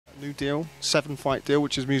New deal, 7-fight deal,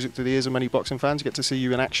 which is music to the ears of many boxing fans. You get to see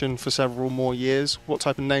you in action for several more years. What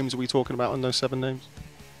type of names are we talking about in those 7 names?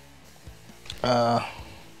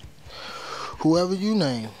 Whoever you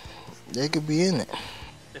name, they could be in it.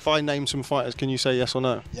 If I name some fighters, can you say yes or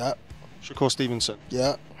no? Yep. Shakur Stevenson.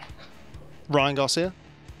 Yep. Ryan Garcia.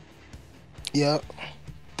 Yep.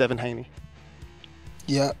 Devin Haney.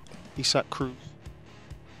 Yep. Isaac Cruz.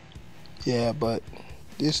 Yeah, but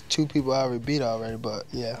there's 2 people I already beat already, but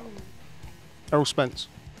yeah. Errol Spence.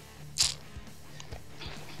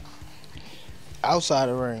 Outside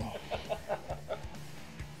the ring.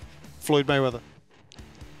 Floyd Mayweather.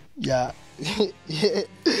 Yeah. Yeah.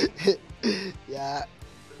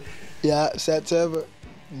 Yeah, September.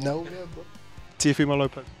 November. Teofimo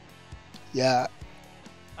Lopez. Yeah.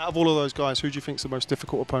 Out of all of those guys, who do you think is the most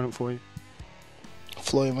difficult opponent for you?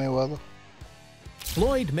 Floyd Mayweather.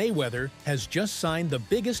 Floyd Mayweather has just signed the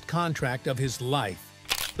biggest contract of his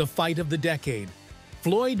life, the fight of the decade.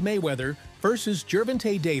 Floyd Mayweather versus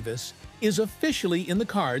Gervonta Davis is officially in the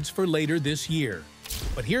cards for later this year.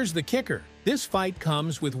 But here's the kicker. This fight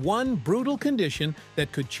comes with one brutal condition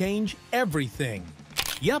that could change everything.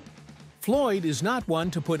 Yep, Floyd is not one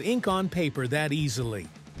to put ink on paper that easily.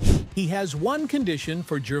 He has one condition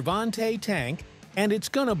for Gervonta Tank, and it's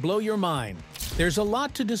gonna blow your mind. There's a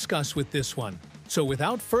lot to discuss with this one. So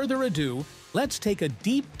without further ado, let's take a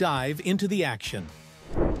deep dive into the action.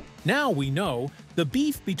 Now we know the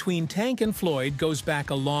beef between Tank and Floyd goes back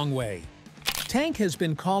a long way. Tank has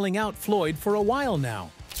been calling out Floyd for a while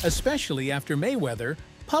now, especially after Mayweather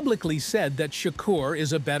publicly said that Shakur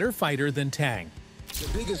is a better fighter than Tank.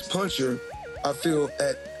 The biggest puncher, I feel,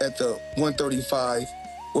 at the 135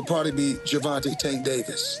 would probably be Gervonta Tank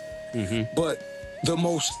Davis. But the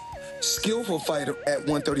most skillful fighter at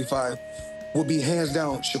 135 will be hands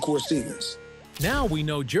down Shakur Stevens. Now we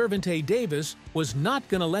know Gervonta Davis was not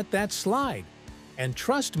going to let that slide. And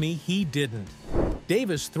trust me, he didn't.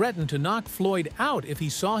 Davis threatened to knock Floyd out if he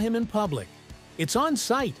saw him in public. It's on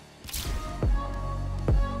site.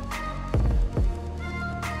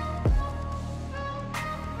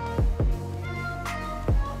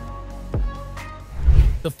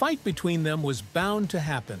 The fight between them was bound to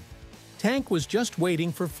happen. Tank was just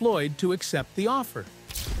waiting for Floyd to accept the offer.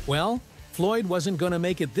 Well, Floyd wasn't going to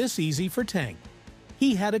make it this easy for Tank.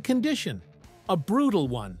 He had a condition, a brutal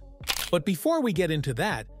one. But before we get into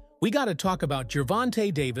that, we got to talk about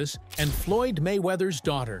Gervonta Davis and Floyd Mayweather's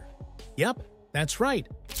daughter. Yep, that's right.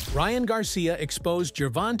 Ryan Garcia exposed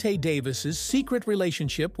Gervonta Davis's secret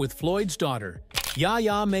relationship with Floyd's daughter,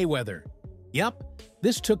 Yaya Mayweather. Yep,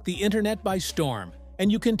 this took the internet by storm, and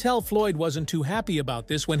you can tell Floyd wasn't too happy about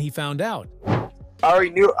this when he found out. I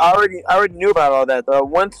already knew about all that.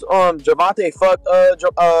 Once Gervonta fucked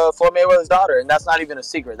Floyd Mayweather's daughter, and that's not even a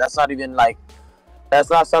secret. That's not even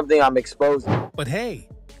that's not something I'm exposing. But hey,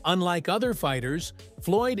 unlike other fighters,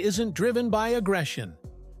 Floyd isn't driven by aggression.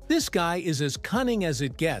 This guy is as cunning as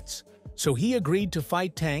it gets, so he agreed to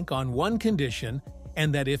fight Tank on one condition,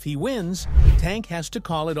 and that if he wins, Tank has to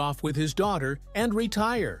call it off with his daughter and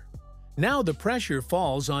retire. Now the pressure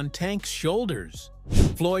falls on Tank's shoulders.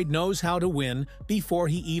 Floyd knows how to win before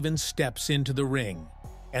he even steps into the ring.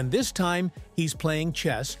 And this time, he's playing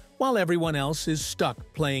chess while everyone else is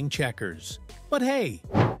stuck playing checkers. But hey,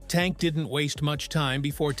 Tank didn't waste much time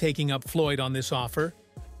before taking up Floyd on this offer.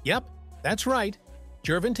 Yep, that's right.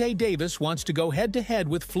 Gervonta Davis wants to go head-to-head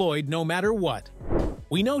with Floyd no matter what.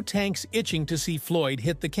 We know Tank's itching to see Floyd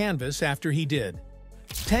hit the canvas after he did.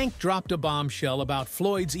 Tank dropped a bombshell about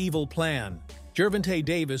Floyd's evil plan. Gervonta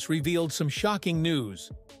Davis revealed some shocking news.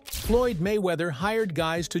 Floyd Mayweather hired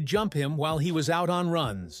guys to jump him while he was out on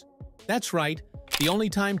runs. That's right, the only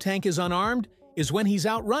time Tank is unarmed is when he's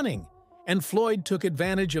out running, and Floyd took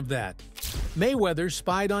advantage of that. Mayweather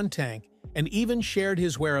spied on Tank and even shared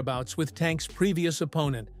his whereabouts with Tank's previous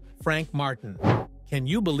opponent, Frank Martin. Can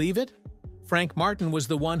you believe it? Frank Martin was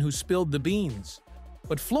the one who spilled the beans.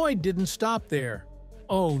 But Floyd didn't stop there.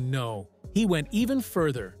 Oh no, he went even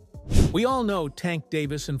further. We all know Tank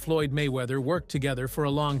Davis and Floyd Mayweather worked together for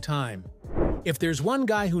a long time. If there's one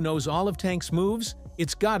guy who knows all of Tank's moves,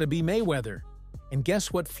 it's gotta be Mayweather. And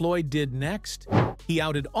guess what Floyd did next? He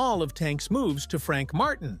outed all of Tank's moves to Frank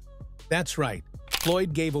Martin. That's right,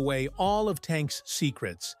 Floyd gave away all of Tank's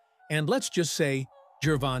secrets, and let's just say,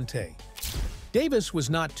 Gervonta. Davis was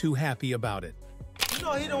not too happy about it.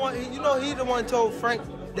 He the one told Frank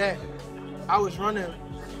that I was running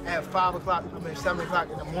at 7 o'clock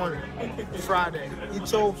in the morning, Friday. He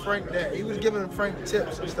told Frank that. He was giving Frank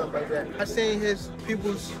tips and stuff like that. I seen his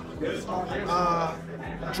people's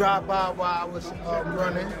drive by while I was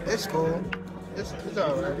running. It's cool. It's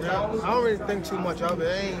all right. I don't really think too much of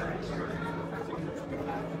it.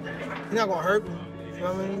 He's not gonna hurt me. You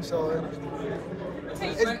know what I mean? So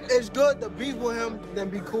it's good to be with him than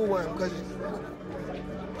be cool with him because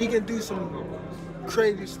he can do some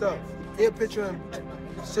crazy stuff. He'll put you in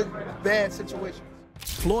bad situations.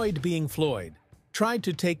 Floyd, being Floyd, tried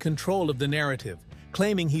to take control of the narrative,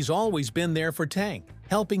 claiming he's always been there for Tank,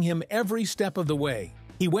 helping him every step of the way.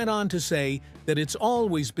 He went on to say that it's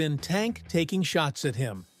always been Tank taking shots at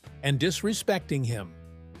him and disrespecting him.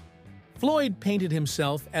 Floyd painted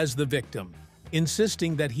himself as the victim,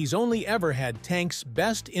 insisting that he's only ever had Tank's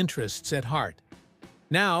best interests at heart.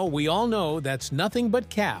 Now, we all know that's nothing but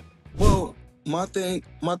cap. Well, my thing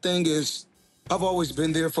is, I've always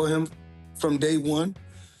been there for him from day one.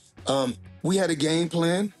 We had a game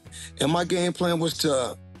plan, and my game plan was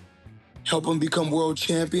to help him become world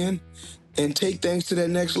champion and take things to that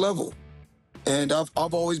next level. And I've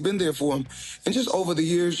always been there for him. And just over the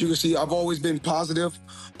years, you can see I've always been positive,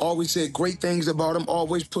 always said great things about him,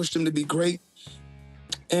 always pushed him to be great.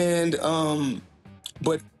 And,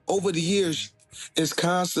 but over the years, it's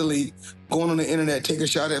constantly going on the internet, take a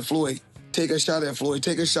shot at Floyd, take a shot at Floyd,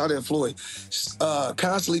 take a shot at Floyd.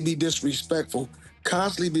 Constantly be disrespectful,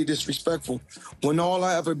 when all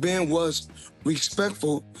I ever been was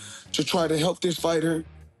respectful to try to help this fighter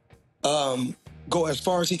go as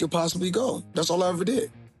far as he could possibly go. That's all I ever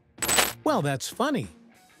did. Well, that's funny.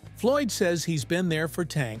 Floyd says he's been there for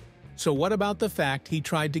Tank, so what about the fact he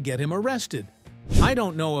tried to get him arrested? I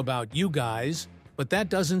don't know about you guys, but that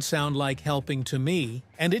doesn't sound like helping to me,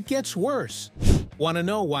 and it gets worse. Want to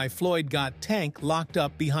know why Floyd got Tank locked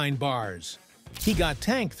up behind bars? He got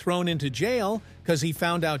Tank thrown into jail because he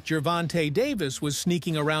found out Gervonta Davis was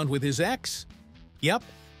sneaking around with his ex? Yep,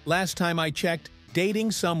 last time I checked,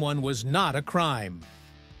 dating someone was not a crime.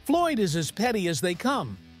 Floyd is as petty as they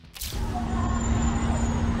come.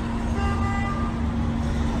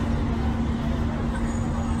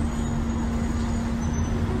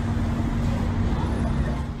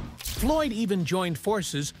 Floyd even joined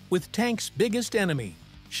forces with Tank's biggest enemy,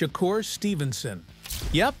 Shakur Stevenson.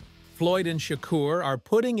 Yep, Floyd and Shakur are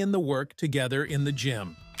putting in the work together in the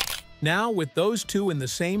gym. Now, with those two in the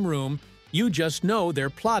same room, you just know they're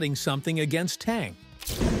plotting something against Tank.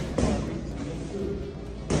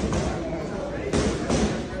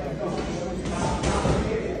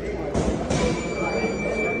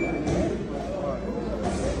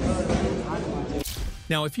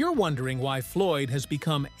 Now, if you're wondering why Floyd has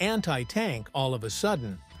become anti-Tank all of a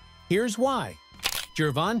sudden, here's why.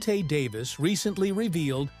 Gervonta Davis recently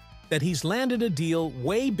revealed that he's landed a deal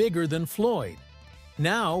way bigger than Floyd.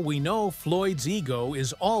 Now we know Floyd's ego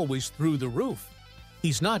is always through the roof.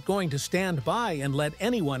 He's not going to stand by and let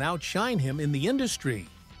anyone outshine him in the industry.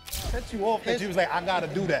 Set you off that you was like, I gotta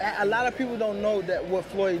do that. A lot of people don't know that what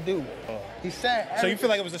Floyd do. He said. So you feel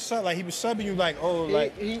like it was a sub, like he was subbing you, like, oh,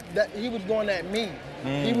 like he was going at me.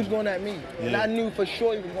 He was going at me, and I knew for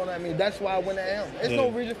sure he was going at me. That's why I went at him. There's no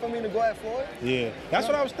reason for me to go at Floyd. Yeah, that's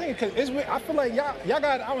what I was thinking. Cause I feel like y'all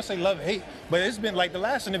got, I would say love and hate, but it's been like the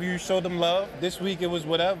last interview you showed them love. This week it was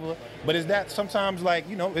whatever. But is that sometimes like,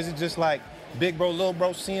 you know, is it just like big bro, little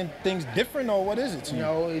bro seeing things different, or what is it to you?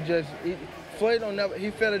 No, Floyd don't never.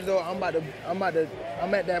 He felt as though I'm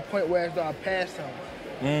at that point where as though I passed him.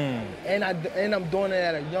 And I'm doing it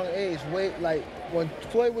at a young age. Like when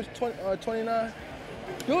Floyd was 29,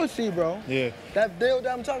 you'll see, bro. Yeah. That deal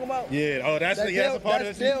that I'm talking about. Yeah. Oh, that's a part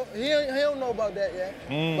of deal. He don't know about that yet.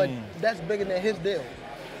 But that's bigger than his deal.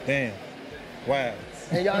 Damn. Wow.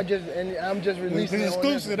 And I'm just releasing it. This is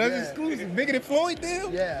exclusive. That's exclusive. Bigger than Floyd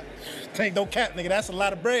deal. Yeah. Tank, don't cap, nigga. That's a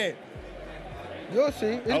lot of bread. You'll see.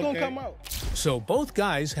 It's gonna come out. So both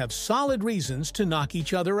guys have solid reasons to knock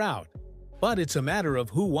each other out. But it's a matter of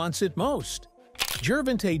who wants it most.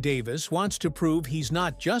 Gervonta Davis wants to prove he's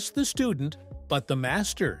not just the student, but the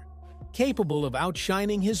master, capable of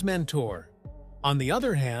outshining his mentor. On the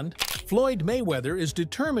other hand, Floyd Mayweather is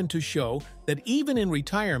determined to show that even in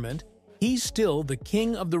retirement, he's still the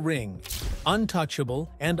king of the ring,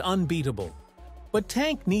 untouchable and unbeatable. But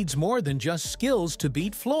Tank needs more than just skills to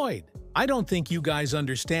beat Floyd. I don't think you guys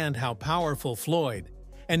understand how powerful Floyd.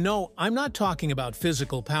 And no, I'm not talking about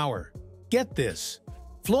physical power. Get this.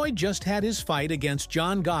 Floyd just had his fight against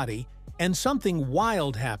John Gotti, and something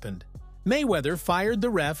wild happened. Mayweather fired the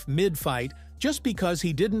ref mid-fight just because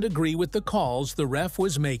he didn't agree with the calls the ref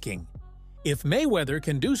was making. If Mayweather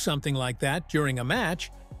can do something like that during a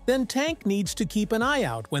match, then Tank needs to keep an eye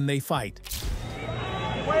out when they fight.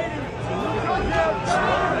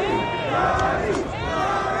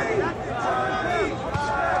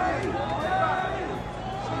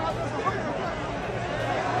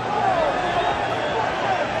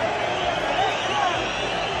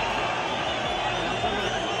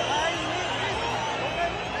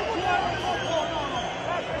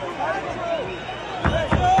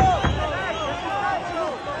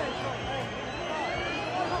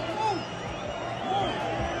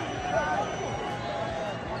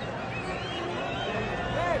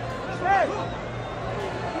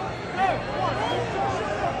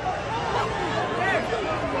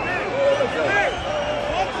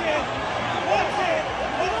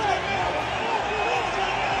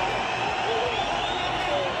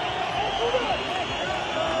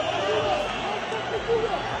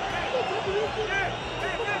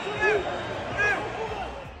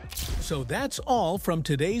 So that's all from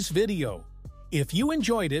today's video. If you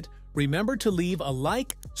enjoyed it, remember to leave a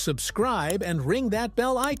like, subscribe, and ring that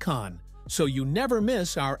bell icon so you never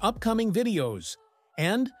miss our upcoming videos.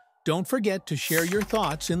 And don't forget to share your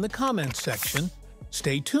thoughts in the comments section.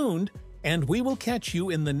 Stay tuned, and we will catch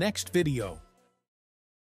you in the next video.